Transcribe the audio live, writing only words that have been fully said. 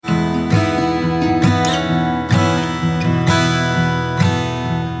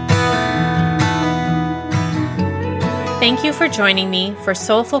Thank you for joining me for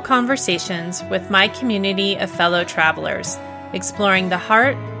soulful conversations with my community of fellow travelers, exploring the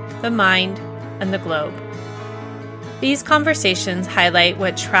heart, the mind, and the globe. These conversations highlight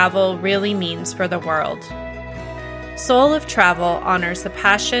what travel really means for the world. Soul of Travel honors the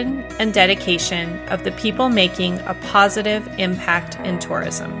passion and dedication of the people making a positive impact in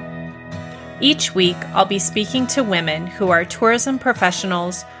tourism. Each week, I'll be speaking to women who are tourism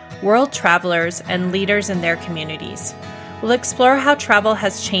professionals, world travelers, and leaders in their communities. We'll explore how travel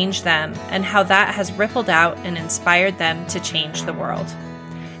has changed them and how that has rippled out and inspired them to change the world.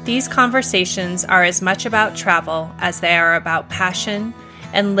 These conversations are as much about travel as they are about passion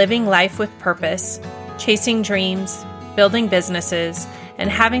and living life with purpose, chasing dreams, building businesses,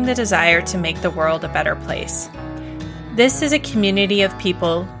 and having the desire to make the world a better place. This is a community of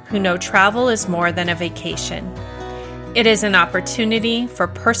people who know travel is more than a vacation. It is an opportunity for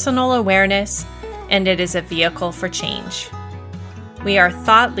personal awareness, and it is a vehicle for change. We are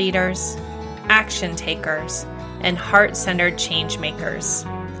thought leaders, action takers, and heart-centered change makers.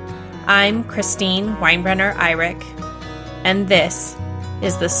 I'm Christine Weinbrenner-Eyrich, and this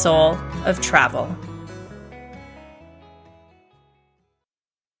is the Soul of Travel.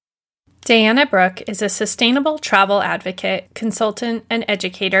 Diana Brooke is a sustainable travel advocate, consultant, and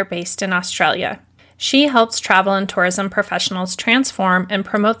educator based in Australia. She helps travel and tourism professionals transform and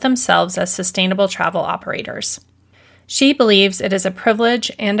promote themselves as sustainable travel operators. She believes it is a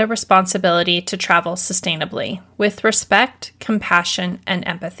privilege and a responsibility to travel sustainably, with respect, compassion, and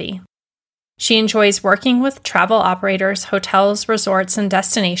empathy. She enjoys working with travel operators, hotels, resorts, and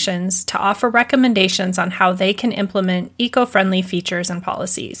destinations to offer recommendations on how they can implement eco-friendly features and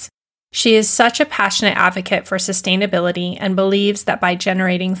policies. She is such a passionate advocate for sustainability and believes that by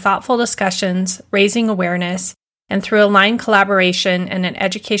generating thoughtful discussions, raising awareness, and through aligned collaboration and an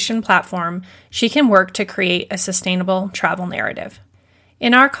education platform, she can work to create a sustainable travel narrative.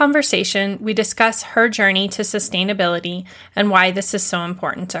 In our conversation, we discuss her journey to sustainability and why this is so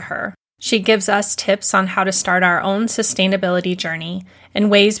important to her. She gives us tips on how to start our own sustainability journey and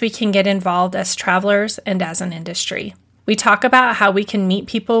ways we can get involved as travelers and as an industry. We talk about how we can meet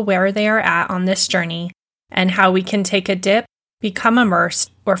people where they are at on this journey and how we can take a dip, become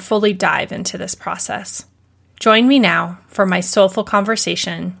immersed, or fully dive into this process. Join me now for my soulful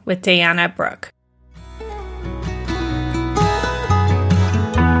conversation with Diana Brooke.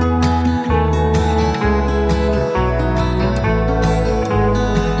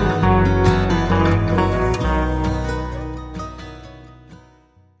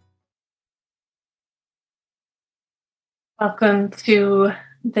 Welcome to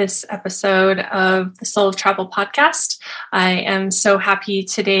this episode of the Soul of Travel podcast. I am so happy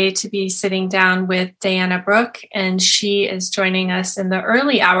today to be sitting down with Diana Brooke, and she is joining us in the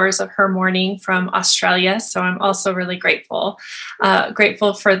early hours of her morning from Australia. So I'm also really grateful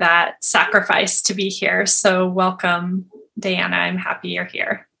for that sacrifice to be here. So welcome, Diana. I'm happy you're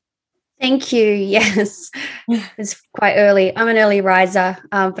here. Thank you. Yes, it's quite early. I'm an early riser,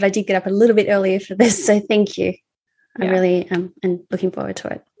 but I did get up a little bit earlier for this. So thank you. I really am and looking forward to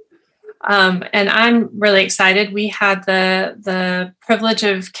it. And I'm really excited. We had the privilege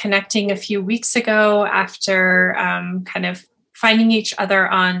of connecting a few weeks ago after kind of finding each other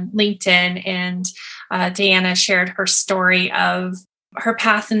on LinkedIn. And Diana shared her story of her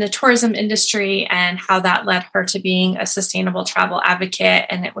path in the tourism industry and how that led her to being a sustainable travel advocate.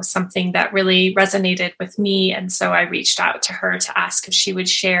 And it was something that really resonated with me. And so I reached out to her to ask if she would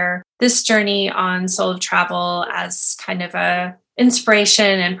share this journey on Soul of Travel as kind of a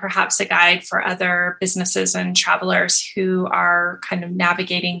inspiration and perhaps a guide for other businesses and travelers who are kind of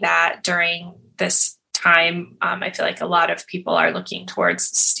navigating that during this time. I feel like a lot of people are looking towards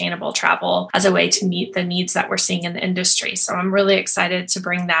sustainable travel as a way to meet the needs that we're seeing in the industry. So I'm really excited to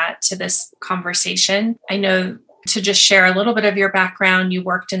bring that to this conversation. I know, to just share a little bit of your background, you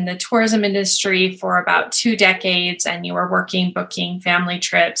worked in the tourism industry for about 2 decades, and you were booking family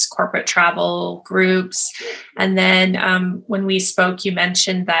trips, corporate travel, groups. And then when we spoke, you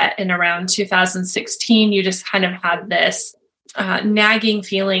mentioned that in around 2016, you just kind of had this nagging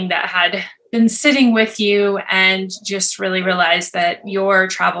feeling that had been sitting with you and just really realized that your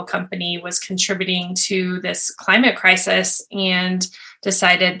travel company was contributing to this climate crisis and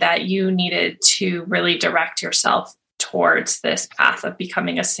decided that you needed to really direct yourself towards this path of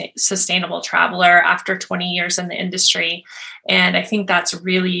becoming a sustainable traveler after 20 years in the industry. And I think that's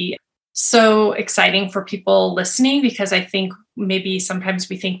really so exciting for people listening, because I think maybe sometimes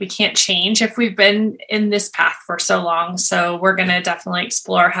we think we can't change if we've been in this path for so long. So we're going to definitely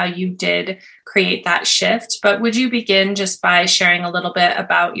explore how you did create that shift. But would you begin just by sharing a little bit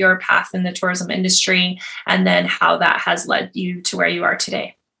about your path in the tourism industry and then how that has led you to where you are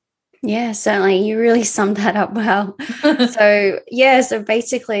today? Yeah, certainly. You really summed that up well. So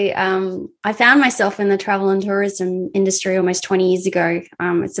basically, I found myself in the travel and tourism industry almost 20 years ago.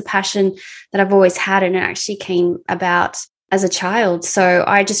 It's a passion that I've always had, and it actually came about as a child. So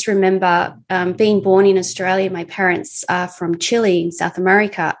I just remember being born in Australia. My parents are from Chile in South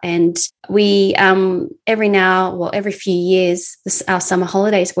America, and we every few years, our summer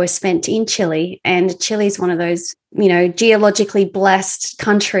holidays were spent in Chile. And Chile is one of those, geologically blessed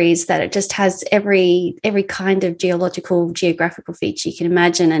countries that it just has every kind of geographical feature you can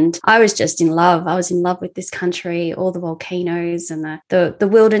imagine. And I was just in love. I was in love with this country, all the volcanoes and the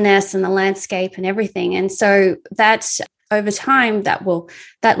wilderness and the landscape and everything. And so that over time,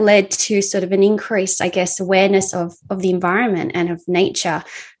 that led to sort of an increased, I guess, awareness of the environment and of nature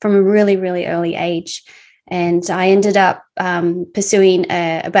from a really, really early age. And I ended up pursuing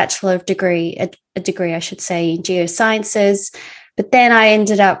a bachelor degree, a degree, I should say, in geosciences. But then I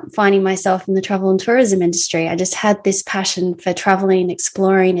ended up finding myself in the travel and tourism industry. I just had this passion for traveling,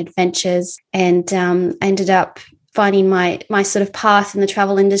 exploring, adventures, and I ended up finding my sort of path in the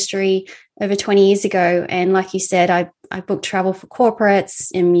travel industry over 20 years ago. And like you said, I booked travel for corporates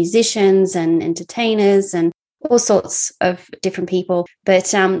and musicians and entertainers and all sorts of different people.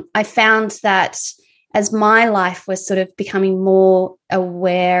 But I found that as my life was sort of becoming more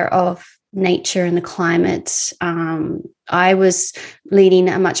aware of nature and the climate, I was leading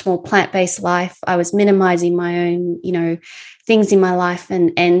a much more plant-based life. I was minimizing my own, things in my life,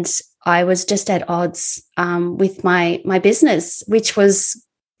 and I was just at odds with my business, which was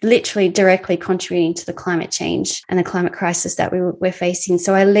literally directly contributing to the climate change and the climate crisis that we're facing.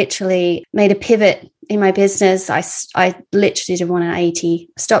 So I literally made a pivot in my business. I literally did 180,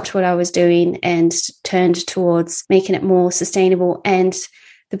 stopped what I was doing and turned towards making it more sustainable. And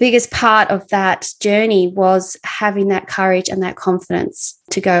the biggest part of that journey was having that courage and that confidence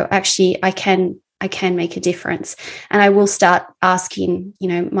to go, actually, I can make a difference. And I will start asking,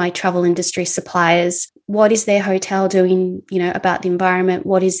 my travel industry suppliers, what is their hotel doing, about the environment?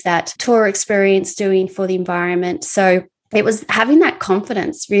 What is that tour experience doing for the environment? So it was having that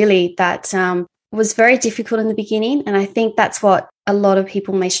confidence really that was very difficult in the beginning. And I think that's what a lot of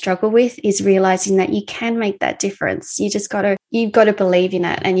people may struggle with, is realizing that you can make that difference. You've got to believe in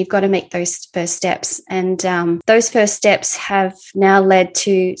it, and you've got to make those first steps. And those first steps have now led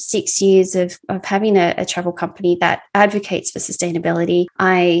to 6 years of having a travel company that advocates for sustainability.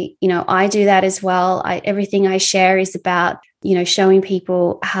 I do that as well. Everything I share is about, showing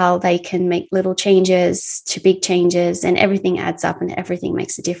people how they can make little changes to big changes, and everything adds up and everything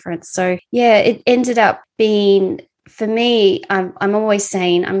makes a difference. So yeah, it ended up being, for me, I'm always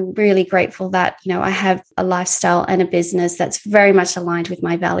saying I'm really grateful that, I have a lifestyle and a business that's very much aligned with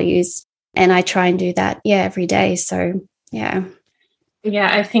my values. And I try and do that, every day. So, yeah.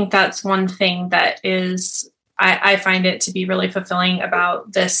 Yeah, I think that's one thing that is, I find it to be really fulfilling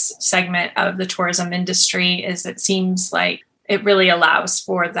about this segment of the tourism industry, is it seems like it really allows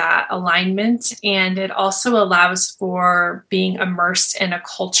for that alignment. And it also allows for being immersed in a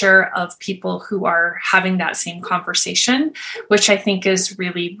culture of people who are having that same conversation, which I think is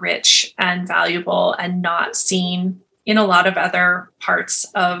really rich and valuable and not seen in a lot of other parts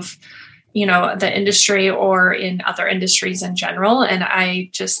of, the industry or in other industries in general. And I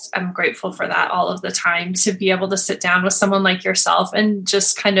just am grateful for that all of the time, to be able to sit down with someone like yourself and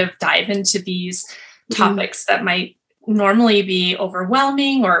just kind of dive into these topics that might normally be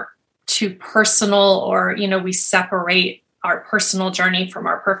overwhelming or too personal, or, we separate our personal journey from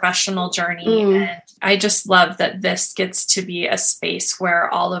our professional journey. And I just love that this gets to be a space where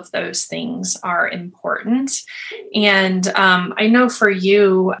all of those things are important. And I know for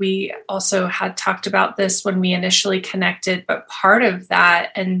you, we also had talked about this when we initially connected, but part of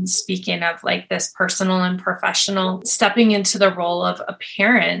that, and speaking of like this personal and professional, stepping into the role of a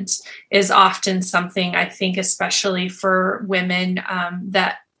parent is often something, I think, especially for women,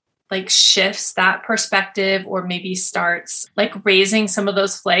 that like shifts that perspective, or maybe starts like raising some of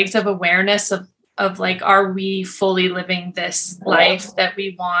those flags of awareness of like, are we fully living this life that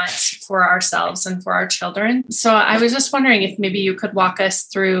we want for ourselves and for our children? So I was just wondering if maybe you could walk us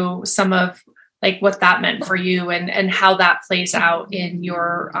through some of like what that meant for you and how that plays out in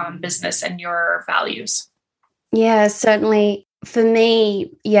your business and your values. Yeah, certainly. for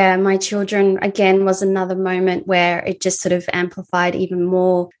me, yeah, my children, again, was another moment where it just sort of amplified even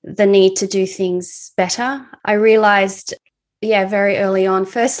more the need to do things better. I realized, yeah, very early on,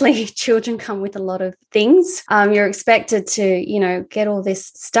 firstly, children come with a lot of things. You're expected to, get all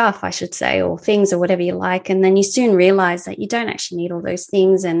this stuff, I should say, or things or whatever you like. And then you soon realize that you don't actually need all those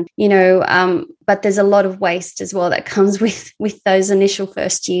things. And, but there's a lot of waste as well that comes with those initial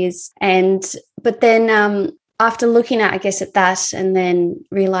first years. But then, after looking at, I guess, at that and then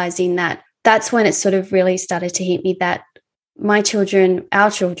realizing that that's when it sort of really started to hit me that my children, our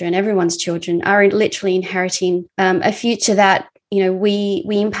children, everyone's children are literally inheriting a future that, we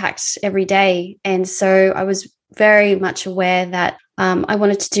impact every day. And so I was very much aware that I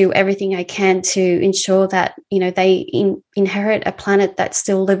wanted to do everything I can to ensure that, they inherit a planet that's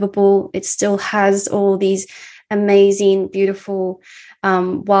still livable. It still has all these amazing, beautiful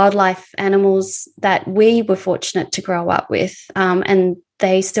wildlife animals that we were fortunate to grow up with, and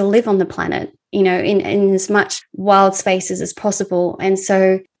they still live on the planet, in as much wild spaces as possible. And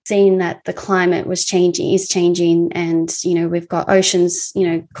so seeing that the climate is changing, and, we've got oceans,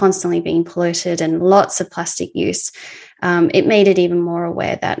 constantly being polluted and lots of plastic use, it made it even more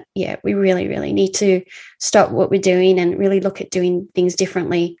aware that, yeah, we really, really need to stop what we're doing and really look at doing things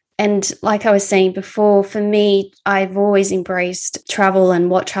differently. And like I was saying before, for me, I've always embraced travel and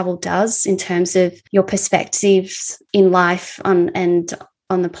what travel does in terms of your perspectives in life and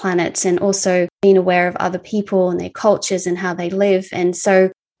on the planet, and also being aware of other people and their cultures and how they live. And so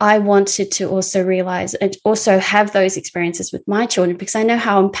I wanted to also realize and also have those experiences with my children, because I know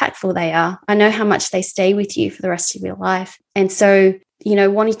how impactful they are. I know how much they stay with you for the rest of your life. And so,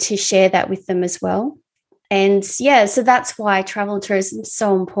 wanting to share that with them as well. And yeah, so that's why travel and tourism is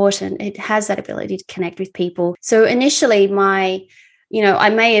so important. It has that ability to connect with people. So initially I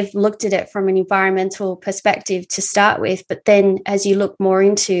may have looked at it from an environmental perspective to start with, but then as you look more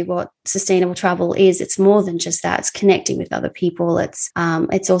into what sustainable travel is, it's more than just that. It's connecting with other people.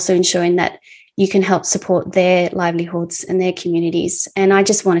 It's also ensuring that you can help support their livelihoods and their communities. And I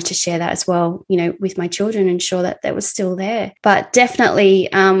just wanted to share that as well, with my children, ensure that that was still there. But definitely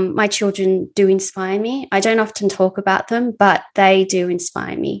my children do inspire me. I don't often talk about them, but they do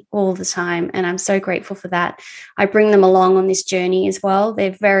inspire me all the time. And I'm so grateful for that. I bring them along on this journey as well. They're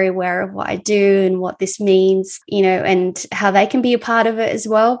very aware of what I do and what this means, and how they can be a part of it as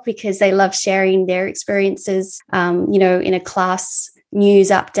well, because they love sharing their experiences, in a class news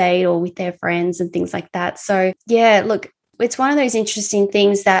update or with their friends and things like that. So yeah, look, it's one of those interesting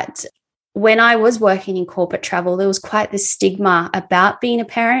things that when I was working in corporate travel, there was quite the stigma about being a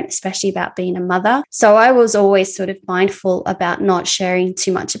parent, especially about being a mother. So I was always sort of mindful about not sharing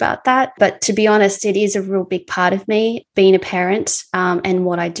too much about that. But to be honest, it is a real big part of me, being a parent, and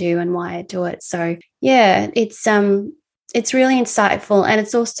what I do and why I do it. So yeah, it's really insightful, and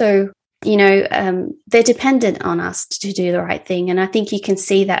it's also they're dependent on us to do the right thing. And I think you can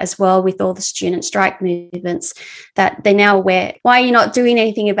see that as well with all the student strike movements, that they're now aware, why are you not doing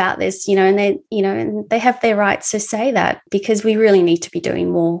anything about this? And they have their rights to say that, because we really need to be doing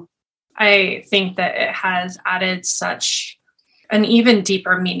more. I think that it has added such an even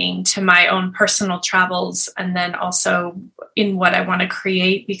deeper meaning to my own personal travels, and then also in what I want to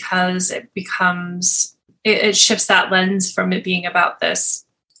create, because it shifts that lens from it being about this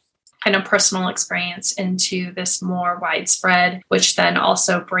kind of personal experience into this more widespread, which then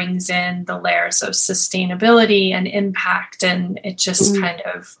also brings in the layers of sustainability and impact. And it just kind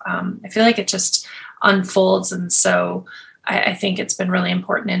of, I feel like it just unfolds. And so I think it's been really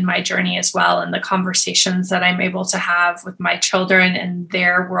important in my journey as well. And the conversations that I'm able to have with my children and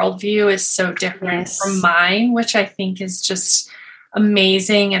their worldview is so different from mine, which I think is just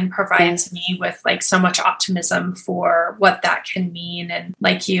amazing and provides me with like so much optimism for what that can mean. And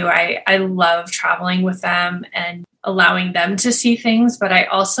like you, I love traveling with them and allowing them to see things, but I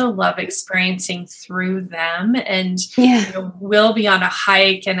also love experiencing through them. And we'll be on a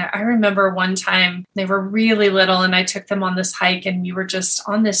hike. And I remember one time they were really little and I took them on this hike, and we were just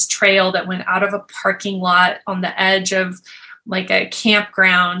on this trail that went out of a parking lot on the edge of like a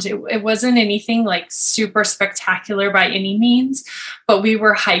campground. It wasn't anything like super spectacular by any means, but we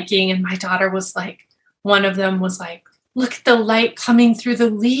were hiking, and my daughter was like, one of them was like, look at the light coming through the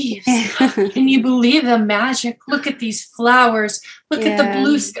leaves. Can you believe the magic? Look at these flowers. Look at the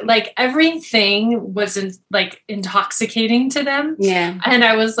blue sky. Like everything was intoxicating to them. Yeah. And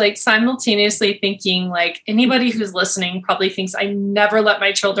I was like simultaneously thinking, like, anybody who's listening probably thinks I never let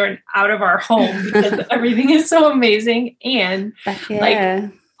my children out of our home because everything is so amazing. And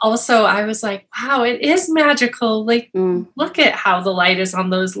like also I was like, wow, it is magical. Like, look at how the light is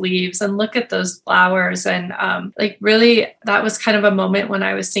on those leaves and look at those flowers. And like, really, that was kind of a moment when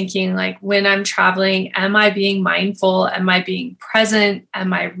I was thinking, like, when I'm traveling, am I being mindful? Am I being present?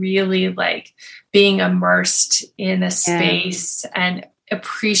 Am I really like being immersed in a space and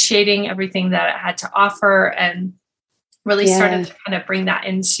appreciating everything that it had to offer? And really started to kind of bring that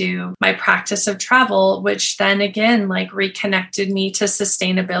into my practice of travel, which then again, like reconnected me to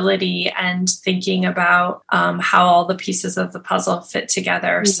sustainability and thinking about how all the pieces of the puzzle fit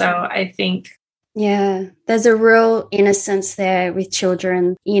together. So I think there's a real innocence there with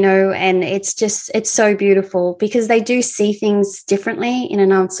children, and it's so beautiful because they do see things differently in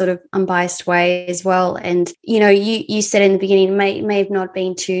an sort of unbiased way as well. And, you said in the beginning, it may have not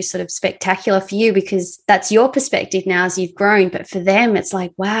been too sort of spectacular for you because that's your perspective now as you've grown. But for them, it's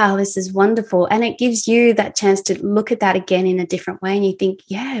like, wow, this is wonderful. And it gives you that chance to look at that again in a different way. And you think,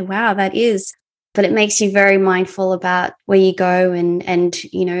 yeah, wow, that is. But it makes you very mindful about where you go and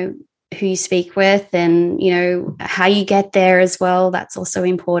who you speak with and, how you get there as well. That's also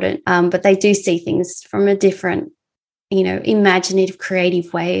important. But they do see things from a different, imaginative,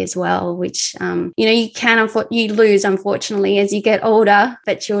 creative way as well, which, you lose, unfortunately, as you get older,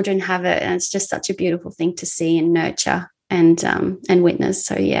 but children have it. And it's just such a beautiful thing to see and nurture and witness.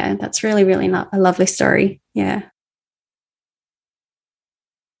 So, yeah, that's really, really a lovely story. Yeah.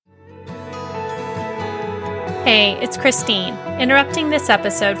 Hey, it's Christine, interrupting this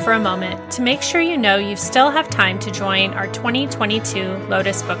episode for a moment to make sure you know you still have time to join our 2022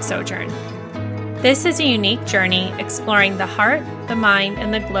 Lotus Book Sojourn. This is a unique journey exploring the heart, the mind,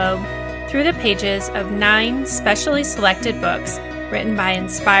 and the globe through the pages of 9 specially selected books written by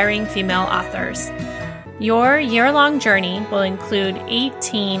inspiring female authors. Your year-long journey will include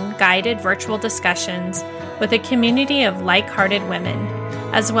 18 guided virtual discussions with a community of like-hearted women,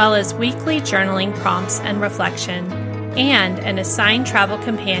 as well as weekly journaling prompts and reflection, and an assigned travel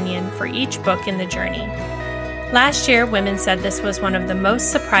companion for each book in the journey. Last year, women said this was one of the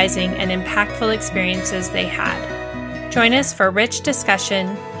most surprising and impactful experiences they had. Join us for rich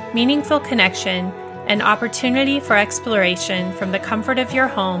discussion, meaningful connection, and opportunity for exploration from the comfort of your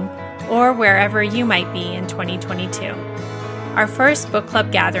home or wherever you might be in 2022. Our first book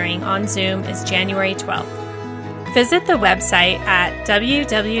club gathering on Zoom is January 12th. Visit the website at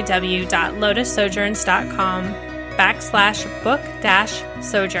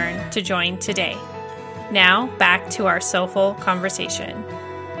www.lotussojourns.com/book-sojourn to join today. Now, back to our soulful conversation.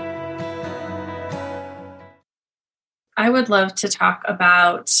 I would love to talk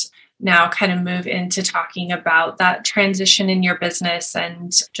about now, kind of move into talking about that transition in your business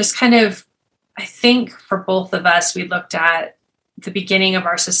and just kind of, I think for both of us, we looked at the beginning of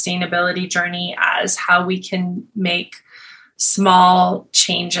our sustainability journey as how we can make small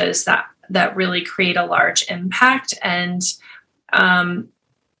changes that really create a large impact. And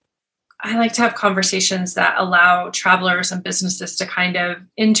I like to have conversations that allow travelers and businesses to kind of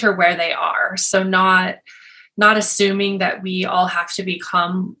enter where they are. So not assuming that we all have to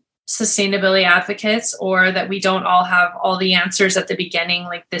become sustainability advocates or that we don't all have all the answers at the beginning.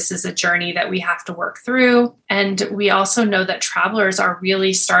 Like, this is a journey that we have to work through. And we also know that travelers are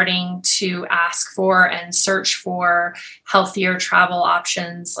really starting to ask for and search for healthier travel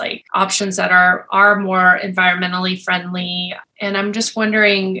options, like options that are more environmentally friendly. And I'm just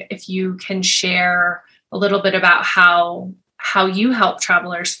wondering if you can share a little bit about how you help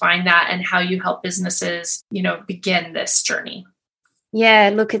travelers find that and how you help businesses, begin this journey.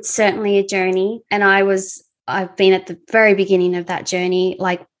 Yeah, look, it's certainly a journey. And I've been at the very beginning of that journey.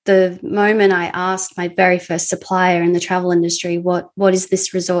 Like the moment I asked my very first supplier in the travel industry, what is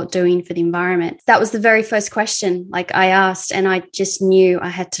this resort doing for the environment? That was the very first question like I asked. And I just knew I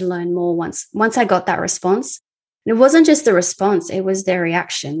had to learn more once I got that response. And it wasn't just the response, it was their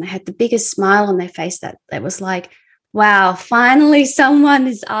reaction. They had the biggest smile on their face that was like, wow, finally someone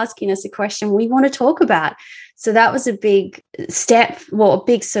is asking us a question we want to talk about. So that was a big step, a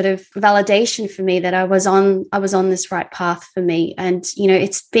big sort of validation for me that I was on this right path for me. And,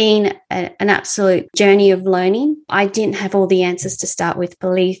 it's been an absolute journey of learning. I didn't have all the answers to start with,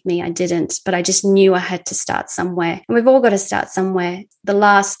 believe me, I didn't, but I just knew I had to start somewhere. And we've all got to start somewhere. The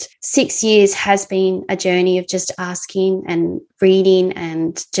last 6 years has been a journey of just asking and reading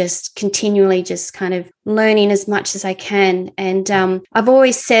and just continually just kind of learning as much as I can. And I've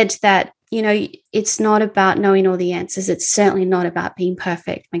always said that, it's not about knowing all the answers. It's certainly not about being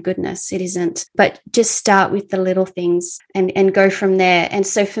perfect. My goodness, it isn't. But just start with the little things and go from there. And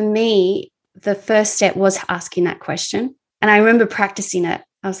so for me, the first step was asking that question. And I remember practicing it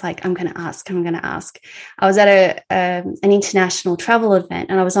I was like, I'm going to ask. I was at an international travel event,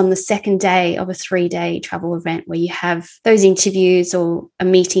 and I was on the second day of a 3-day travel event where you have those interviews or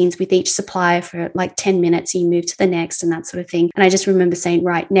meetings with each supplier for like 10 minutes, and you move to the next and that sort of thing. And I just remember saying,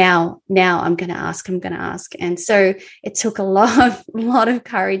 right now I'm going to ask. And so it took a lot of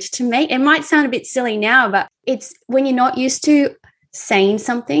courage to make. It might sound a bit silly now, but it's when you're not used to saying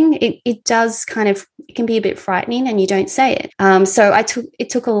something, it does kind of, it can be a bit frightening, and you don't say it. So it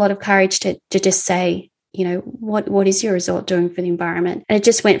took a lot of courage to just say, you know, what is your resort doing for the environment? And it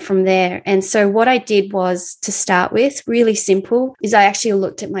just went from there. And so what I did was, to start with, really simple, is I actually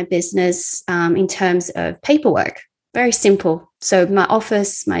looked at my business in terms of paperwork. Very simple. So my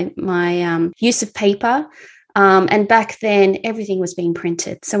office, my use of paper. And back then, everything was being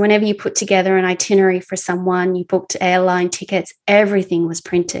printed. So whenever you put together an itinerary for someone, you booked airline tickets, everything was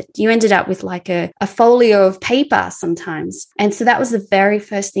printed. You ended up with like a folio of paper sometimes. And so that was the very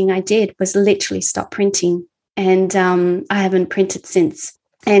first thing I did, was literally stop printing. And I haven't printed since.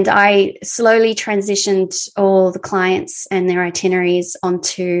 And I slowly transitioned all the clients and their itineraries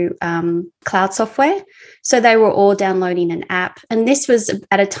onto cloud software. So they were all downloading an app. And this was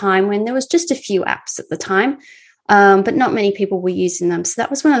at a time when there was just a few apps at the time, but not many people were using them. So that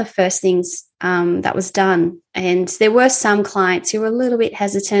was one of the first things that was done. And there were some clients who were a little bit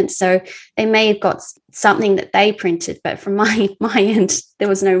hesitant. So they may have got something that they printed, but from my end, there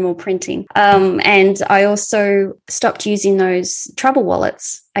was no more printing. And I also stopped using those travel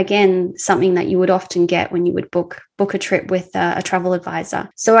wallets. Again, something that you would often get when you would book a trip with a travel advisor.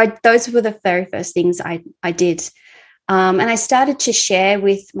 So those were the very first things I did. And I started to share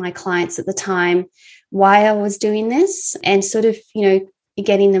with my clients at the time why I was doing this, and sort of, you know,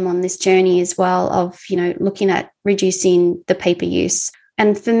 getting them on this journey as well of, you know, looking at reducing the paper use.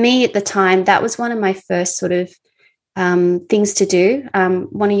 And for me at the time, that was one of my first sort of things to do.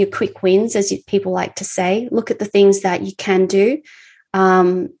 One of your quick wins, as people like to say, look at the things that you can do.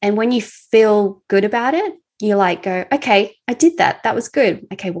 And when you feel good about it, you like go, okay, I did that. That was good.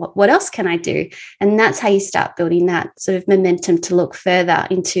 Okay, what else can I do? And that's how you start building that sort of momentum to look further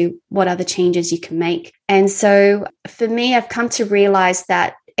into what other changes you can make. And so for me, I've come to realize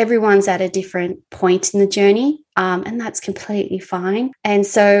that everyone's at a different point in the journey, and that's completely fine. And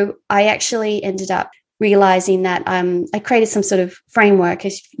so I actually ended up realizing that I created some sort of framework,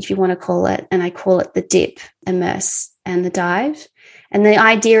 if you want to call it, and I call it the dip, immerse, and the dive. And the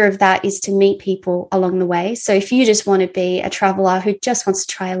idea of that is to meet people along the way. So if you just want to be a traveler who just wants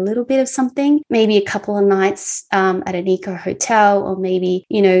to try a little bit of something, maybe a couple of nights at an eco hotel, or maybe,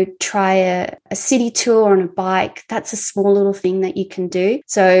 you know, try a city tour on a bike, that's a small little thing that you can do.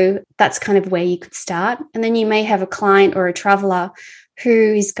 So that's kind of where you could start. And then you may have a client or a traveler who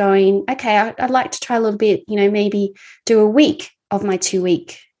is going, okay, I'd like to try a little bit, you know, maybe do a week of my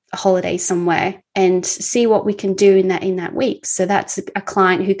 2-week holiday somewhere and see what we can do in that week. So that's a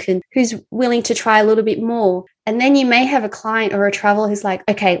client who's willing to try a little bit more. And then you may have a client or a traveler who's like,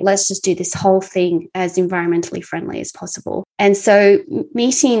 okay, let's just do this whole thing as environmentally friendly as possible. And so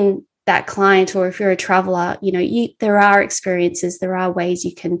meeting that client, or if you're a traveler, you know, there are experiences, there are ways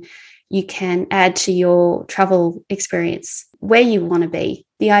you can add to your travel experience where you want to be.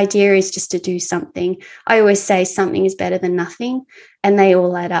 The idea is just to do something. I always say something is better than nothing, and they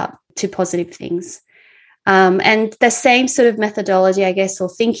all add up to positive things. And the same sort of methodology, I guess, or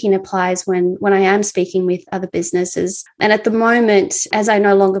thinking applies when I am speaking with other businesses. And at the moment, as I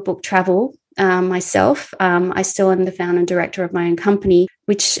no longer book travel myself, I still am the founder and director of my own company,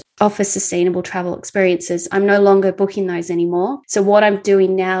 which offers sustainable travel experiences. I'm no longer booking those anymore. So what I'm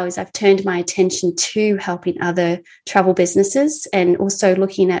doing now is I've turned my attention to helping other travel businesses, and also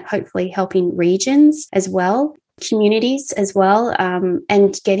looking at hopefully helping regions as well, communities as well,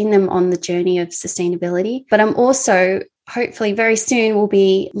 and getting them on the journey of sustainability. But I'm also hopefully very soon we'll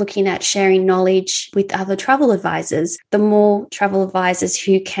be looking at sharing knowledge with other travel advisors. The more travel advisors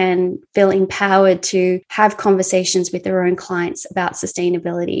who can feel empowered to have conversations with their own clients about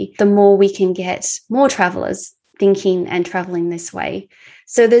sustainability, the more we can get more travelers thinking and traveling this way.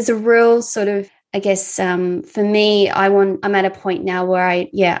 So there's a real sort of, I guess, for me, I'm at a point now where I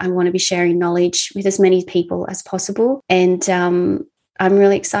want to be sharing knowledge with as many people as possible. And I'm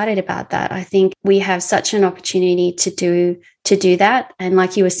really excited about that. I think we have such an opportunity to do that. And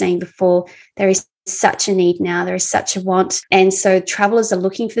like you were saying before, there is such a need now. There is such a want. And so travelers are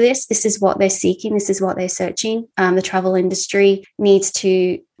looking for this. This is what they're seeking. This is what they're searching. The travel industry needs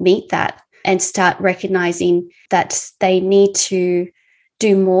to meet that and start recognizing that they need to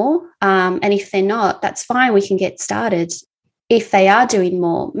do more. And if they're not, that's fine. We can get started. If they are doing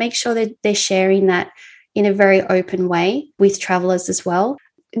more, make sure that they're sharing that in a very open way with travelers as well.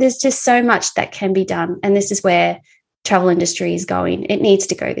 there's just so much that can be done. And this is where travel industry is going. It needs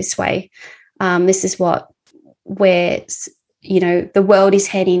to go this way. This is where, the world is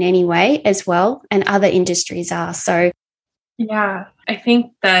heading anyway as well, and other industries are. So, yeah, I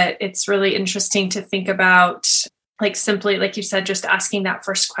think that it's really interesting to think about, like, simply, like you said, just asking that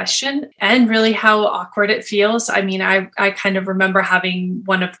first question and really how awkward it feels. I mean, I kind of remember having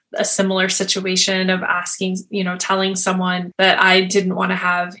a similar situation of asking, telling someone that I didn't want to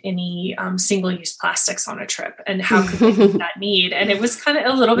have any single-use plastics on a trip, and how could they meet that need? And it was kind of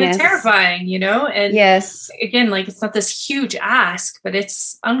a little bit terrifying, and yes, again, like, it's not this huge ask, but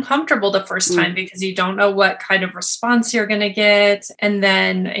it's uncomfortable the first time because you don't know what kind of response you're going to get. And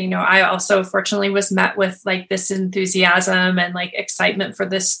then, I also fortunately was met with like this enthusiasm and like excitement for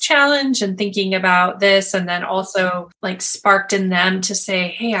this challenge and thinking about this, and then also like sparked in them to say,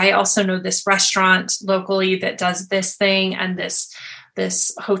 hey, I also know this restaurant locally that does this thing, and this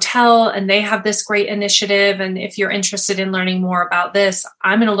hotel, and they have this great initiative, and if you're interested in learning more about this,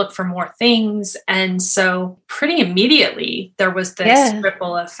 I'm going to look for more things. And so pretty immediately there was this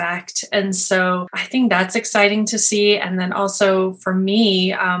ripple effect. And so I think that's exciting to see. And then also for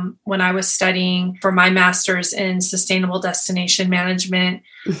me, when I was studying for my master's in sustainable destination management,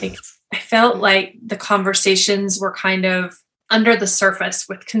 like, I felt like the conversations were kind of under the surface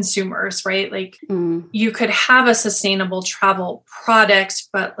with consumers, right? Like, you could have a sustainable travel product,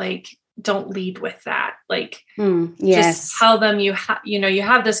 but like, don't lead with that. Like, just tell them you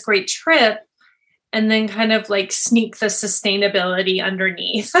have this great trip, and then kind of like sneak the sustainability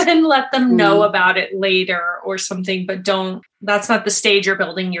underneath and let them know about it later or something, but that's not the stage you're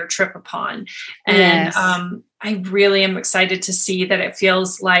building your trip upon. And I really am excited to see that it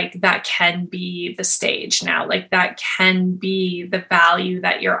feels like that can be the stage now, like that can be the value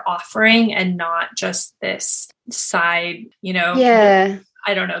that you're offering, and not just this side, I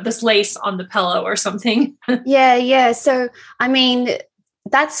don't know, this lace on the pillow or something. Yeah. So, I mean,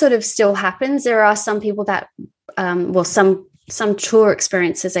 that sort of still happens. There are some people that, some tour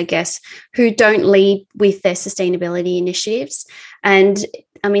experiences, I guess, who don't lead with their sustainability initiatives. And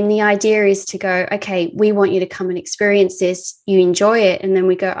I mean, the idea is to go, okay, we want you to come and experience this. You enjoy it. And then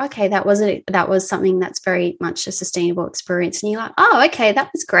we go, okay, that was something that's very much a sustainable experience. And you're like, oh, okay,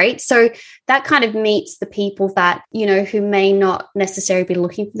 that was great. So that kind of meets the people that, who may not necessarily be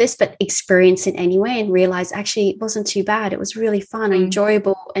looking for this, but experience it anyway and realize actually it wasn't too bad. It was really fun,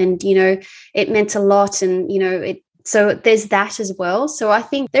 enjoyable. And, it meant a lot. And, so there's that as well. So I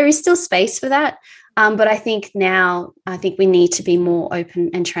think there is still space for that. But I think we need to be more open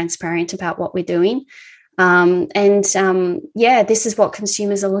and transparent about what we're doing. This is what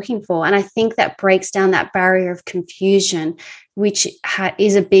consumers are looking for. And I think that breaks down that barrier of confusion, which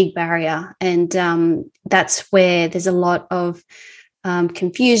is a big barrier. And that's where there's a lot of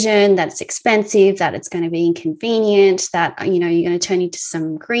confusion, that it's expensive, that it's going to be inconvenient, that, you're going to turn into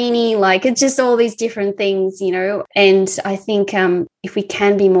some greenie, like it's just all these different things, And I think if we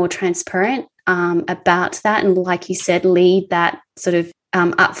can be more transparent about that, and like you said, lead that sort of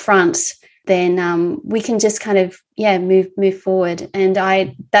up front, then we can just kind of, move forward. And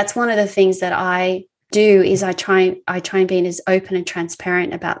that's one of the things that I do is I try and be as open and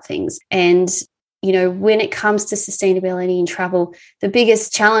transparent about things. And when it comes to sustainability in travel, the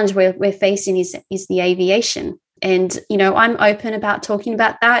biggest challenge we're facing is the aviation. And, I'm open about talking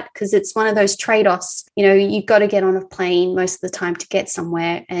about that because it's one of those trade-offs. You've got to get on a plane most of the time to get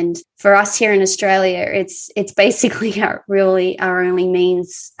somewhere. And for us here in Australia, it's basically our only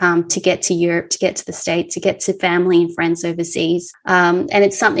means to get to Europe, to get to the States, to get to family and friends overseas. And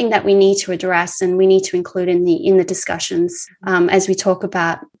it's something that we need to address and we need to include in the discussions as we talk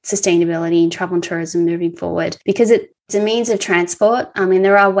about sustainability and travel and tourism moving forward, because it's a means of transport. I mean,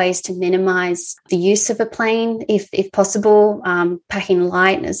 there are ways to minimize the use of a plane if possible. Packing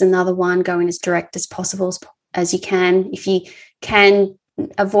light is another one, going as direct as possible as you can. If you can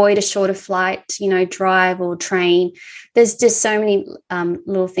avoid a shorter flight, drive or train. There's just so many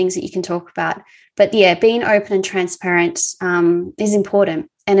little things that you can talk about. But being open and transparent is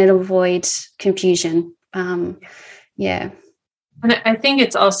important, and it'll avoid confusion. And I think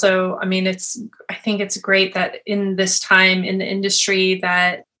it's also, I think it's great that in this time in the industry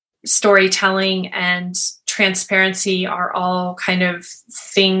that storytelling and transparency are all kind of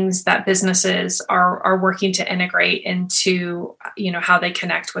things that businesses are working to integrate into, how they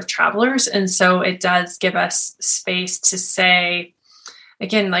connect with travelers. And so it does give us space to say,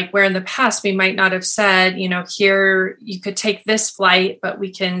 again, like where in the past we might not have said, here you could take this flight, but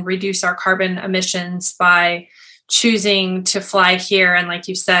we can reduce our carbon emissions by choosing to fly here. And like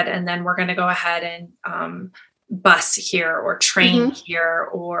you said, and then we're going to go ahead and bus here or train here,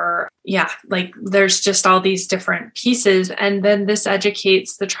 or like there's just all these different pieces. And then this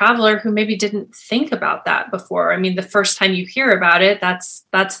educates the traveler who maybe didn't think about that before. I mean, the first time you hear about it, that's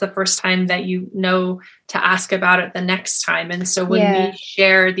the first time that you know to ask about it the next time. And so when we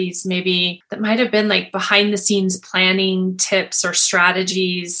share these, maybe that might have been like behind the scenes planning tips or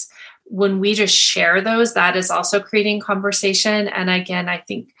strategies, when we just share those, that is also creating conversation. And again, I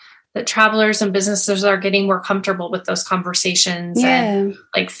think that travelers and businesses are getting more comfortable with those conversations and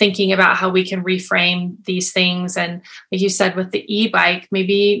like thinking about how we can reframe these things. And like you said, with the e-bike,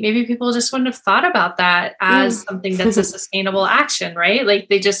 maybe people just wouldn't have thought about that as something that's a sustainable action, right? Like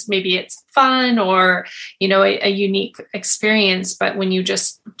they just, maybe it's fun or, a unique experience. But when you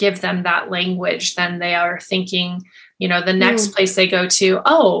just give them that language, then they are thinking, the next place they go to,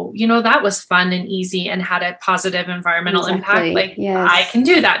 that was fun and easy and had a positive environmental impact. Like I can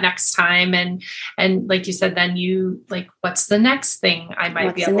do that next time. And like you said, then you like, what's the next thing I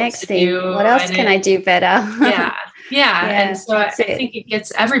might be able to do? What else can I do better? Yeah. And so I think it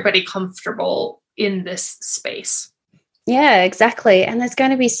gets everybody comfortable in this space. Yeah, exactly. And there's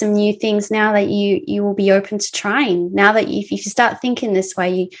going to be some new things now that you will be open to trying. Now that if you start thinking this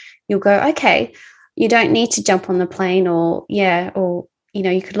way, you'll go, okay, you don't need to jump on the plane or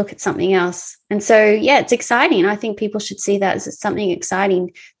you could look at something else. And so, it's exciting. I think people should see that as something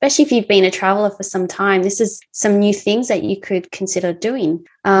exciting, especially if you've been a traveler for some time. This is some new things that you could consider doing.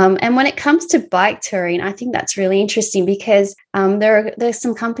 And when it comes to bike touring, I think that's really interesting because there's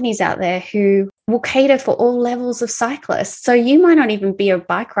some companies out there who will cater for all levels of cyclists. So you might not even be a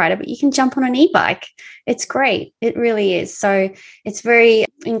bike rider, but you can jump on an e-bike. It's great. It really is. So it's very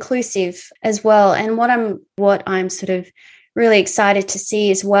inclusive as well. And what I'm sort of really excited to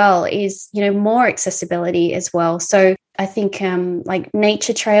see as well is, more accessibility as well. So I think like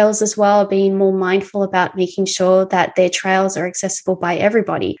nature trails as well, being more mindful about making sure that their trails are accessible by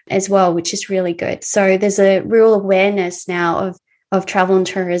everybody as well, which is really good. So there's a real awareness now of travel and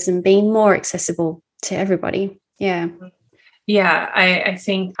tourism being more accessible to everybody. Yeah. Yeah. I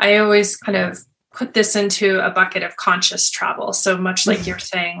think I always kind of put this into a bucket of conscious travel. So much like you're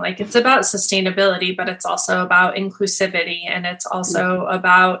saying, like it's about sustainability, but it's also about inclusivity. And it's also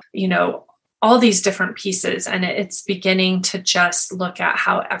about, all these different pieces. And it's beginning to just look at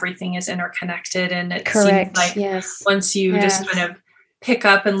how everything is interconnected. And it seems like once you just kind of pick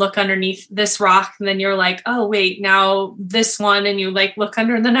up and look underneath this rock, and then you're like, oh, wait, now this one, and you like look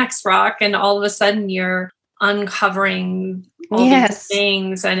under the next rock, and all of a sudden you're uncovering all these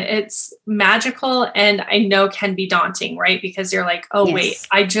things, and it's magical, and I know can be daunting, right? Because you're like, oh, wait,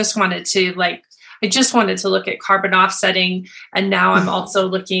 I just wanted to look at carbon offsetting, and now I'm also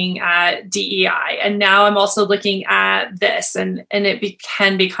looking at DEI, and now I'm also looking at this, and it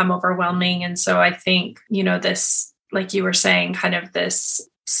can become overwhelming. And so I think, this, like you were saying, kind of this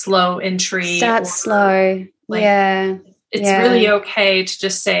slow entry. Start slow. It's really okay to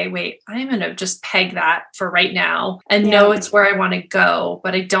just say, wait, I'm going to just peg that for right now and know it's where I want to go,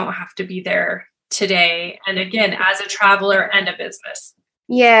 but I don't have to be there today. And again, as a traveler and a business.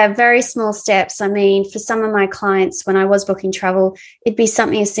 Yeah, very small steps. I mean, for some of my clients, when I was booking travel, it'd be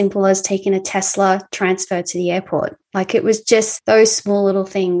something as simple as taking a Tesla transfer to the airport. Like it was just those small little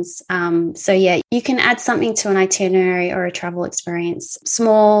things. So you can add something to an itinerary or a travel experience.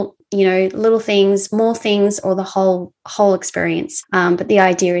 Small, little things, more things, or the whole experience. But the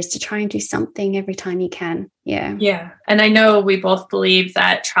idea is to try and do something every time you can. Yeah. Yeah. And I know we both believe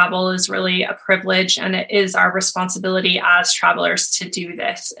that travel is really a privilege, and it is our responsibility as travelers to do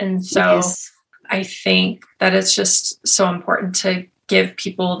this. And so I think that it's just so important to give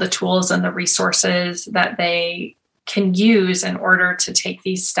people the tools and the resources that they can use in order to take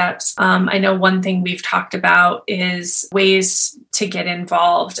these steps. I know one thing we've talked about is ways to get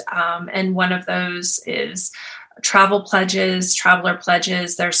involved. And one of those is traveler pledges.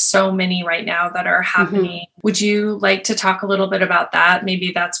 There's so many right now that are happening. Would you like to talk a little bit about that?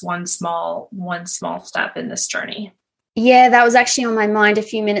 Maybe that's one small step in this journey. Yeah, that was actually on my mind a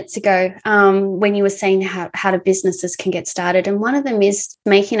few minutes ago when you were saying how businesses can get started. And one of them is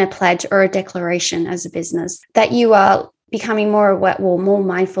making a pledge or a declaration as a business that you are becoming more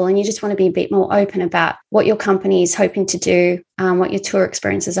mindful, and you just want to be a bit more open about what your company is hoping to do, what your tour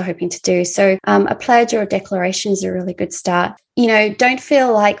experiences are hoping to do. So a pledge or a declaration is a really good start. Don't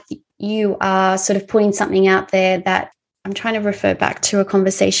feel like you are sort of putting something out there that, I'm trying to refer back to a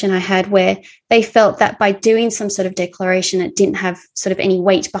conversation I had where they felt that by doing some sort of declaration, it didn't have sort of any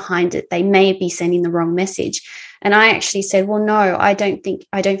weight behind it. They may be sending the wrong message. And I actually said, well, no, I don't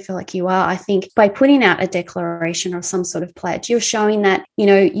feel like you are. I think by putting out a declaration or some sort of pledge, you're showing that,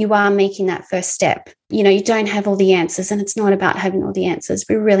 you are making that first step. You don't have all the answers, and it's not about having all the answers.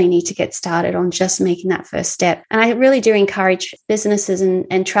 We really need to get started on just making that first step. And I really do encourage businesses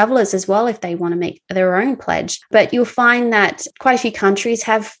and travelers as well, if they want to make their own pledge. But you'll find that quite a few countries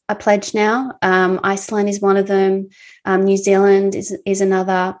have a pledge now. Iceland is one of them. New Zealand is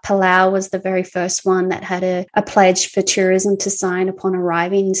another. Palau was the very first one that had a pledge for tourism to sign upon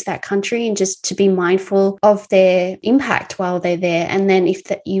arriving into that country, and just to be mindful of their impact while they're there. And then if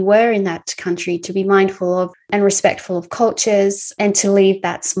you were in that country, to be mindful of and respectful of cultures, and to leave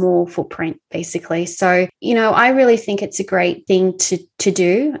that small footprint, basically. So, I really think it's a great thing to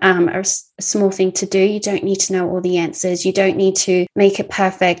do, a small thing to do. You don't need to know all the answers. You don't need to make it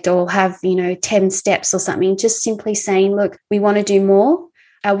perfect or have, 10 steps or something. Just simply saying, look, we want to do more.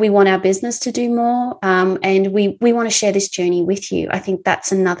 We want our business to do more, and we want to share this journey with you. I think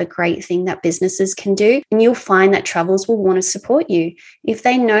that's another great thing that businesses can do. And you'll find that travelers will want to support you. If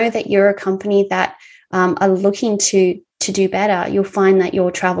they know that you're a company that are looking to do better, you'll find that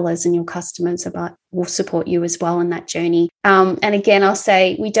your travelers and your customers will support you as well in that journey. And again, I'll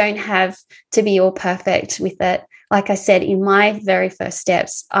say we don't have to be all perfect with it. Like I said, in my very first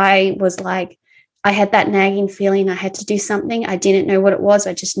steps, I was like, I had that nagging feeling I had to do something. I didn't know what it was.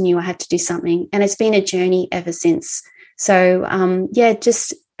 I just knew I had to do something. And it's been a journey ever since. So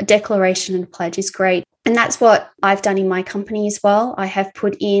just a declaration and a pledge is great. And that's what I've done in my company as well. I have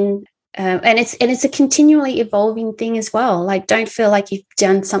put in and it's a continually evolving thing as well. Like, don't feel like you've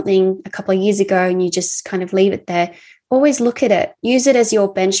done something a couple of years ago and you just kind of leave it there. Always look at it. Use it as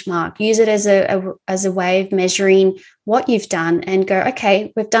your benchmark. Use it as a way of measuring what you've done, and go,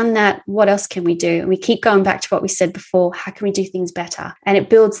 okay, we've done that. What else can we do? And we keep going back to what we said before. How can we do things better? And it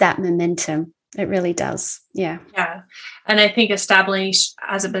builds that momentum. It really does. Yeah. Yeah. And I think establish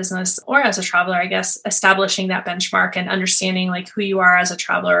as a business or as a traveler, I guess, establishing that benchmark and understanding like who you are as a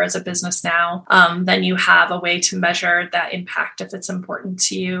traveler or as a business now, then you have a way to measure that impact if it's important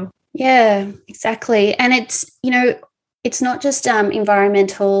to you. Yeah, exactly. And it's, it's not just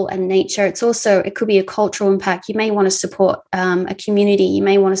environmental and nature. It's also, it could be a cultural impact. You may want to support a community. You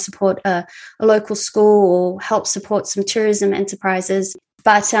may want to support a local school or help support some tourism enterprises.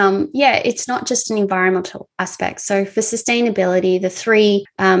 But it's not just an environmental aspect. So for sustainability, the three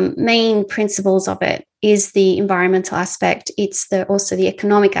main principles of it is the environmental aspect. It's also the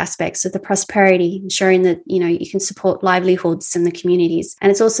economic aspects of the prosperity, ensuring that, you can support livelihoods in the communities.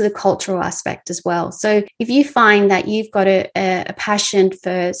 And it's also the cultural aspect as well. So if you find that you've got a passion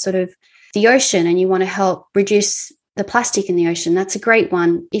for sort of the ocean and you want to help reduce the plastic in the ocean, that's a great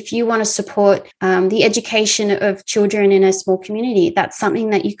one. If you want to support the education of children in a small community, that's something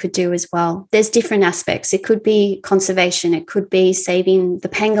that you could do as well. There's different aspects. It could be conservation. It could be saving the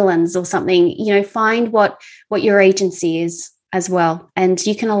pangolins or something. Find what your agency is as well. And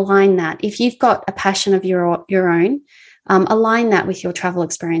you can align that. If you've got a passion of your own, align that with your travel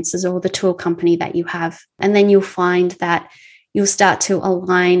experiences or the tour company that you have. And then you'll find that you'll start to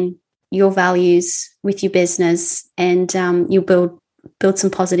align your values with your business, and you'll build some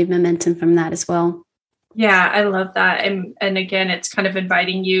positive momentum from that as well. Yeah, I love that. And again, it's kind of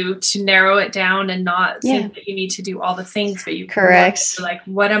inviting you to narrow it down and not think that you need to do all the things, but you correct. Like,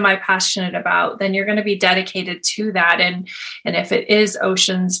 what am I passionate about? Then you're going to be dedicated to that. And if it is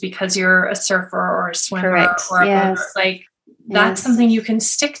oceans because you're a surfer or a swimmer correct. or yes. that's something you can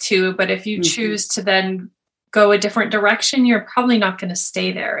stick to. But if you choose to then go a different direction, you're probably not going to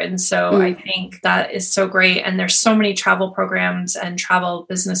stay there. And so I think that is so great. And there's so many travel programs and travel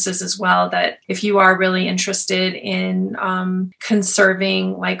businesses as well, that if you are really interested in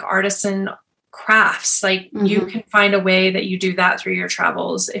conserving like artisan crafts, like you can find a way that you do that through your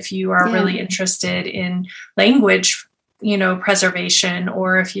travels. If you are really interested in language preservation,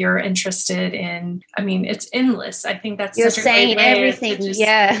 or if you're interested in, it's endless. I think that's you're such a saying great way everything.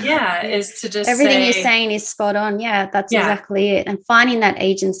 is to just everything you're saying is spot on. Yeah, that's exactly it. And finding that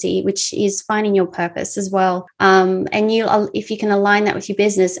agency, which is finding your purpose as well. And if you can align that with your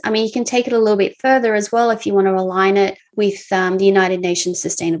business, you can take it a little bit further as well. If you want to align it with the United Nations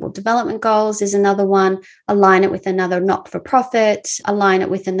Sustainable Development Goals is another one. Align it with another not-for-profit. Align it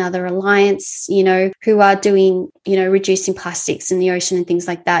with another alliance, who are doing, reducing plastics in the ocean and things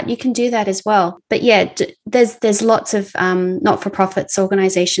like that. You can do that as well. But there's lots of not-for-profits,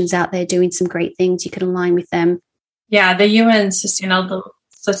 organizations out there doing some great things. You can align with them. Yeah, the UN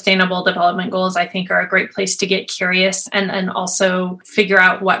sustainable development goals, I think, are a great place to get curious and also figure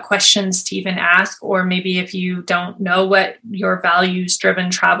out what questions to even ask. Or maybe if you don't know what your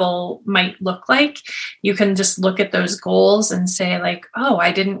values-driven travel might look like, you can just look at those goals and say like, oh,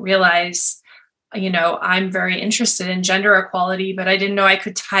 I didn't realize, I'm very interested in gender equality, but I didn't know I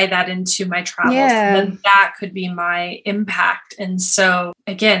could tie that into my travels. Yeah. And then that could be my impact. And so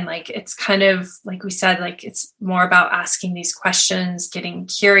again, like, it's kind of like we said, like, it's more about asking these questions, getting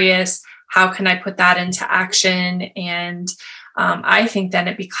curious. How can I put that into action? And I think then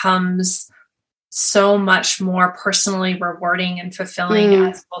it becomes so much more personally rewarding and fulfilling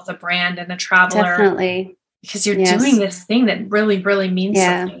as both a brand and a traveler. Definitely. Because you're doing this thing that really, really means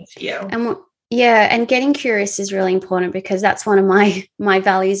something to you. And getting curious is really important, because that's one of my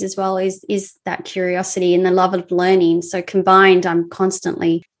values as well, is that curiosity and the love of learning. So combined, I'm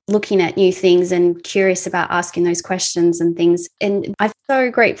constantly looking at new things and curious about asking those questions and things. And I'm so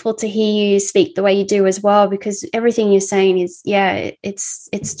grateful to hear you speak the way you do as well, because everything you're saying is,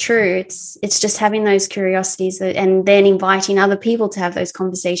 it's true. It's just having those curiosities and then inviting other people to have those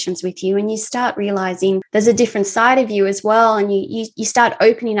conversations with you. And you start realizing there's a different side of you as well. And you start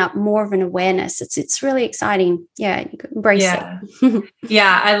opening up more of an awareness. It's really exciting. Yeah. You can embrace it.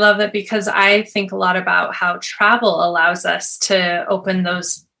 Yeah. I love it, because I think a lot about how travel allows us to open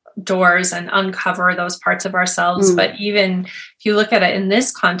those doors and uncover those parts of ourselves. But even if you look at it in this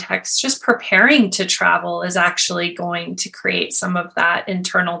context, just preparing to travel is actually going to create some of that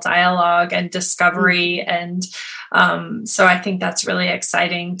internal dialogue and discovery. And so I think that's really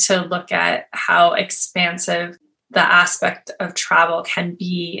exciting to look at how expansive the aspect of travel can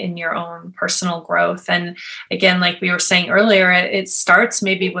be in your own personal growth. And again, like we were saying earlier, it starts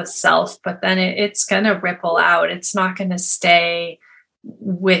maybe with self, but then it's going to ripple out. It's not going to stay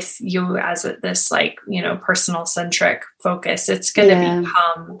with you as this personal centric focus. It's going to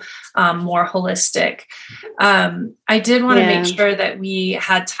become more holistic. I did want to make sure that we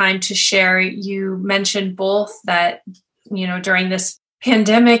had time to share. You mentioned both that, during this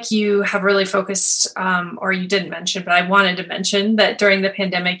pandemic, you have really focused, or you didn't mention, but I wanted to mention that during the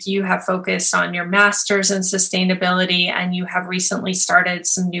pandemic, you have focused on your master's in sustainability, and you have recently started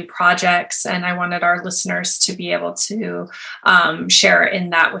some new projects. And I wanted our listeners to be able to share in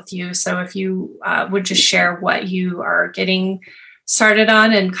that with you. So if you would just share what you are getting started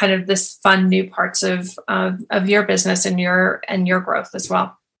on and kind of this fun new parts of your business and your growth as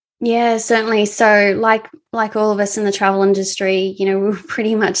well. Yeah, certainly. So like all of us in the travel industry, we were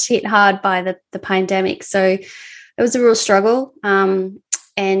pretty much hit hard by the pandemic. So it was a real struggle. And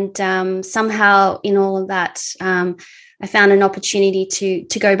somehow in all of that, I found an opportunity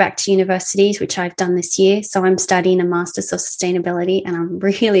to go back to universities, which I've done this year. So I'm studying a Master's of Sustainability, and I'm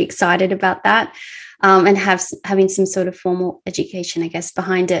really excited about that. And having some sort of formal education, I guess,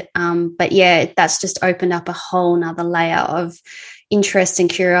 behind it. But yeah, that's just opened up a whole nother layer of interest and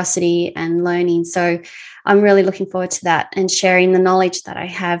curiosity and learning. So I'm really looking forward to that and sharing the knowledge that I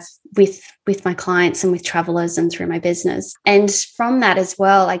have with my clients and with travelers and through my business. And from that as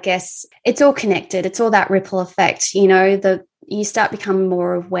well, I guess it's all connected. It's all that ripple effect, you start becoming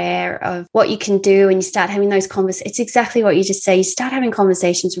more aware of what you can do, and you start having those conversations. It's exactly what you just say. You start having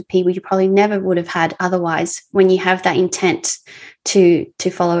conversations with people you probably never would have had otherwise, when you have that intent to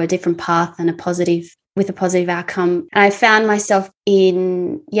follow a different path and with a positive outcome. And I found myself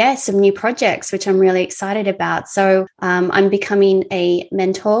in, some new projects, which I'm really excited about. So I'm becoming a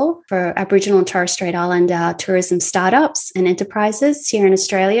mentor for Aboriginal and Torres Strait Islander tourism startups and enterprises here in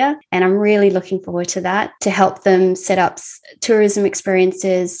Australia. And I'm really looking forward to that, to help them set up tourism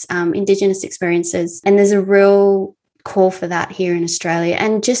experiences, Indigenous experiences. And there's a real call for that here in Australia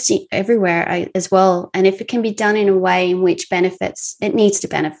and just everywhere as well. And if it can be done in a way in which it needs to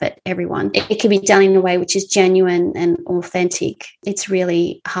benefit everyone. It can be done in a way which is genuine and authentic. It's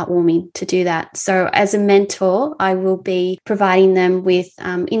really heartwarming to do that. So as a mentor, I will be providing them with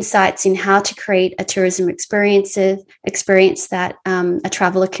insights in how to create a tourism experience that a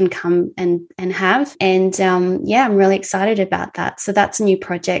traveler can come and have. And I'm really excited about that. So that's a new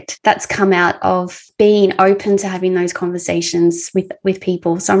project that's come out of being open to having those conversations with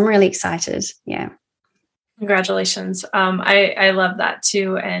people. So I'm really excited. Yeah. Congratulations. I love that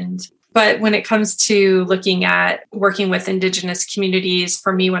too. But when it comes to looking at working with Indigenous communities,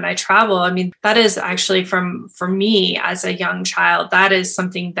 for me, when I travel, I mean, that is actually for me as a young child, that is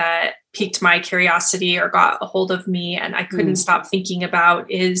something that piqued my curiosity or got a hold of me. And I couldn't stop thinking about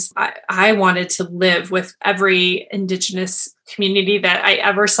I wanted to live with every Indigenous community that I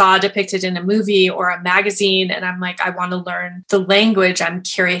ever saw depicted in a movie or a magazine. And I'm like, I want to learn the language. I'm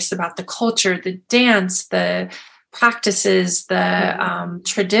curious about the culture, the dance, the practices, the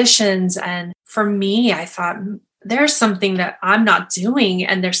traditions. And for me, I thought there's something that I'm not doing,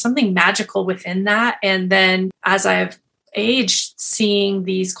 and there's something magical within that. And then as I've aged, seeing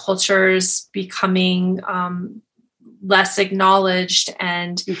these cultures becoming less acknowledged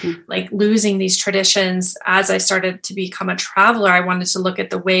and like losing these traditions, as I started to become a traveler, I wanted to look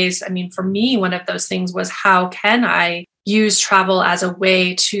at the ways. I mean, for me, one of those things was, how can I use travel as a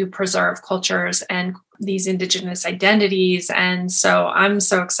way to preserve cultures and these Indigenous identities? And so I'm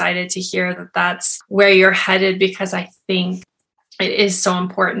so excited to hear that that's where you're headed, because I think it is so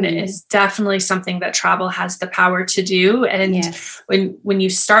important. It is definitely something that travel has the power to do. And when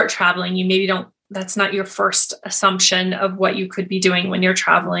you start traveling, you maybe don't, that's not your first assumption of what you could be doing when you're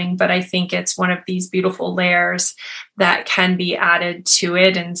traveling. But I think it's one of these beautiful layers that can be added to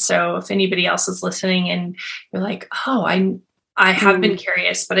it. And so if anybody else is listening and you're like, oh, I have been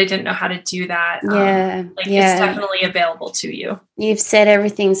curious, but I didn't know how to do that. It's definitely available to you. You've said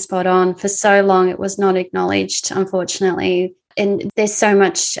everything spot on. For so long, it was not acknowledged, unfortunately. And there's so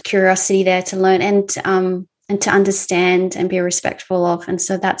much curiosity there to learn and to understand and be respectful of. And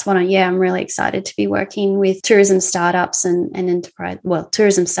so that's what I'm really excited to be working with tourism startups and enterprise,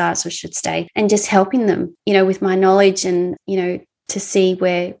 tourism startups, I should say, and just helping them, with my knowledge and, to see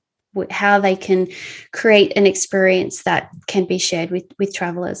how they can create an experience that can be shared with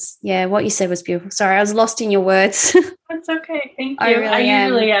travelers. Yeah, what you said was beautiful. Sorry, I was lost in your words. That's okay. Thank you. I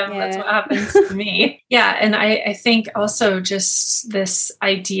usually am. Yeah. That's what happens to me. Yeah. And I think also just this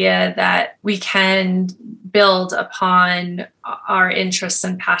idea that we can build upon our interests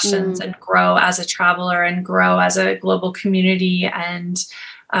and passions and grow as a traveler and grow as a global community, and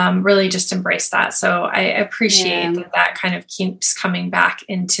really just embrace that. So I appreciate that kind of keeps coming back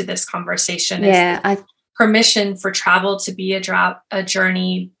into this conversation. Permission for travel to be a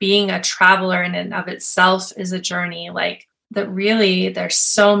journey. Being a traveler in and of itself is a journey. Like that, really, there's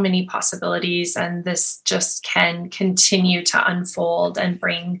so many possibilities, and this just can continue to unfold and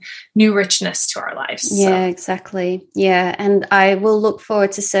bring new richness to our lives. Yeah, exactly. Yeah. And I will look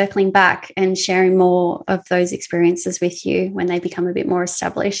forward to circling back and sharing more of those experiences with you when they become a bit more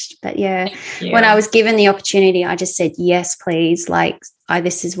established. But when I was given the opportunity, I just said, yes, please.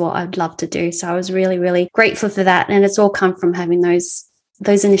 This is what I'd love to do. So I was really, really grateful for that. And it's all come from having those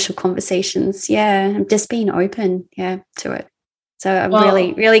initial conversations. Yeah. And just being open, to it. So I'm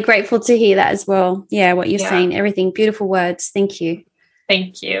really, really grateful to hear that as well. Yeah. What you're saying, everything, beautiful words. Thank you.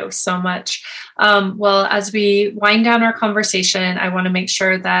 Thank you so much. Well, as we wind down our conversation, I want to make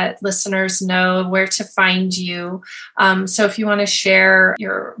sure that listeners know where to find you. So if you want to share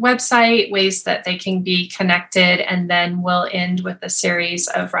your website, ways that they can be connected, and then we'll end with a series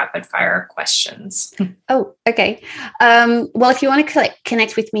of rapid fire questions. Oh, okay. Well, if you want to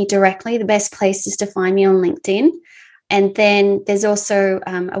connect with me directly, the best place is to find me on LinkedIn. And then there's also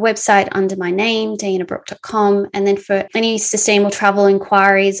a website under my name, dianabrooke.com. And then for any sustainable travel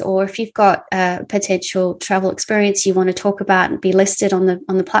inquiries, or if you've got a potential travel experience you want to talk about and be listed on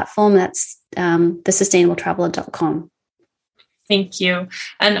the platform, that's thesustainabletraveler.com. Thank you.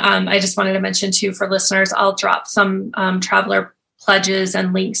 And I just wanted to mention too, for listeners, I'll drop some traveler pledges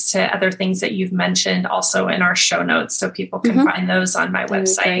and links to other things that you've mentioned also in our show notes, so people can find those on my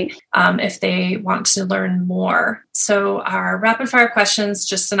website if they want to learn more. So our rapid fire questions,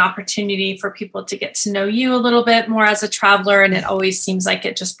 just an opportunity for people to get to know you a little bit more as a traveler. And it always seems like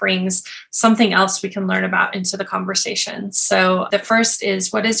it just brings something else we can learn about into the conversation. So the first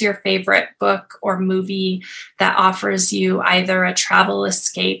is, what is your favorite book or movie that offers you either a travel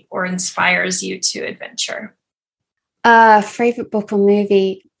escape or inspires you to adventure? Favorite book or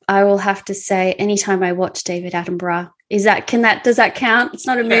movie, I will have to say anytime I watch David Attenborough. Does that count? It's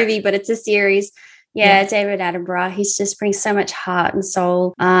not a movie, but it's a series. Yeah, David Attenborough. He just brings so much heart and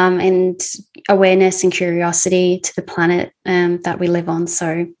soul and awareness and curiosity to the planet that we live on.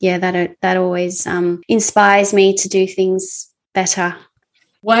 So yeah, that always inspires me to do things better.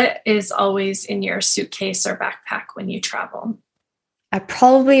 What is always in your suitcase or backpack when you travel? I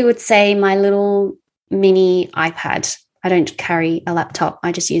probably would say my little mini iPad. I don't carry a laptop.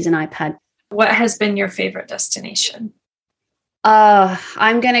 I just use an iPad. What has been your favorite destination?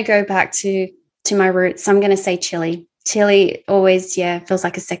 I'm going to go back to my roots. I'm going to say Chile. Chile always, feels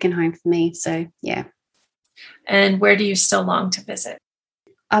like a second home for me. So, yeah. And where do you still long to visit?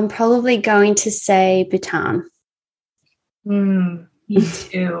 I'm probably going to say Bhutan. Me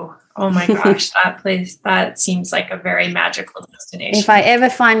too. Oh my gosh, that place, that seems like a very magical destination. If I ever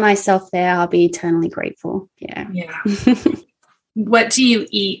find myself there, I'll be eternally grateful. Yeah. What do you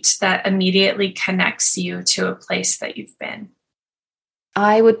eat that immediately connects you to a place that you've been?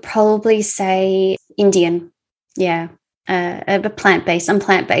 I would probably say Indian. Yeah. A plant-based. I'm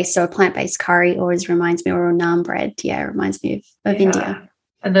plant-based, so a plant-based curry always reminds me, or a naan bread. Yeah, it reminds me of India.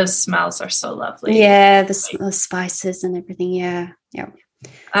 And those smells are so lovely. Yeah, the spices and everything. Yeah.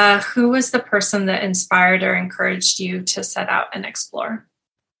 Who was the person that inspired or encouraged you to set out and explore?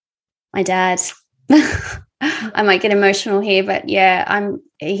 My dad. I might get emotional here, but yeah,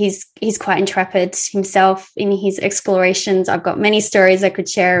 he's quite intrepid himself in his explorations. I've got many stories I could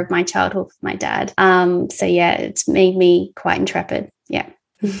share of my childhood with my dad. So yeah, it's made me quite intrepid. Yeah.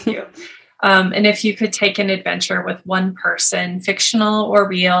 Thank you. And if you could take an adventure with one person, fictional or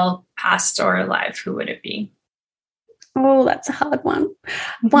real, past or alive, who would it be? Oh, that's a hard one.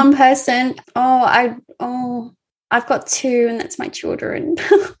 One person. I've got two, and that's my children.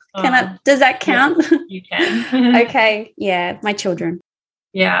 Does that count? Yes, you can. Okay. Yeah, my children.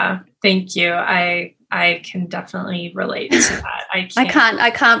 Yeah. Thank you. I can definitely relate to that.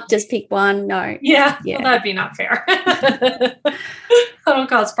 I can't just pick one. No. Yeah. Well, that'd be not fair. That'll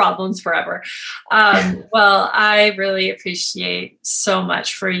cause problems forever. Well, I really appreciate so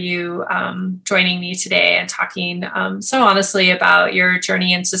much for you joining me today and talking so honestly about your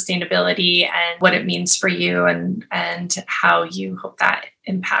journey in sustainability and what it means for you and how you hope that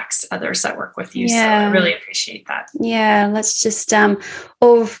impacts others that work with you. Yeah. So I really appreciate that. Yeah, let's just all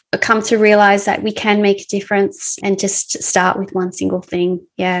come to realize that we can make a difference and just start with one single thing.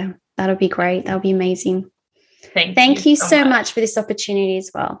 Yeah, that'll be great. That'll be amazing. Thank you so much for this opportunity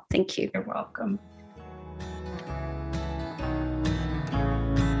as well. Thank you. You're welcome.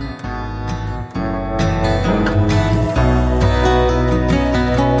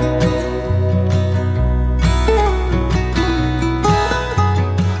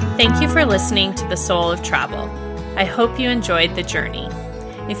 Thank you for listening to The Soul of Travel. I hope you enjoyed the journey.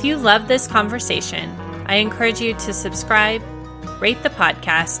 If you loved this conversation, I encourage you to subscribe, rate the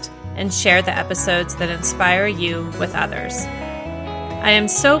podcast, and share the episodes that inspire you with others. I am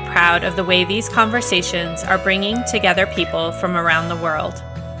so proud of the way these conversations are bringing together people from around the world.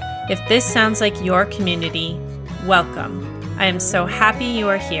 If this sounds like your community, welcome. I am so happy you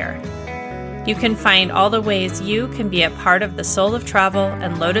are here. You can find all the ways you can be a part of the Soul of Travel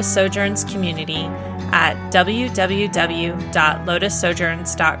and Lotus Sojourns community at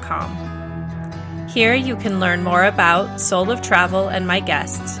www.lotussojourns.com. Here you can learn more about Soul of Travel and my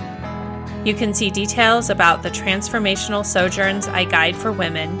guests. You can see details about the Transformational Sojourns I guide for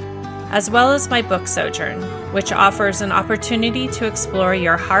women, as well as my book Sojourn, which offers an opportunity to explore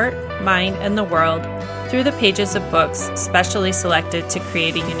your heart, mind, and the world through the pages of books specially selected to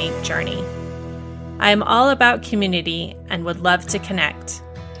create a unique journey. I am all about community and would love to connect.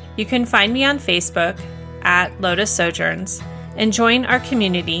 You can find me on Facebook at Lotus Sojourns and join our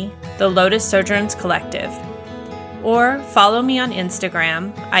community, the Lotus Sojourns Collective. Or follow me on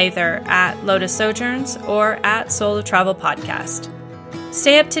Instagram, either at Lotus Sojourns or at Soul of Travel Podcast.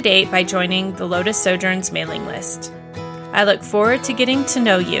 Stay up to date by joining the Lotus Sojourns mailing list. I look forward to getting to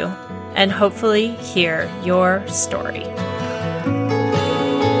know you and hopefully hear your story.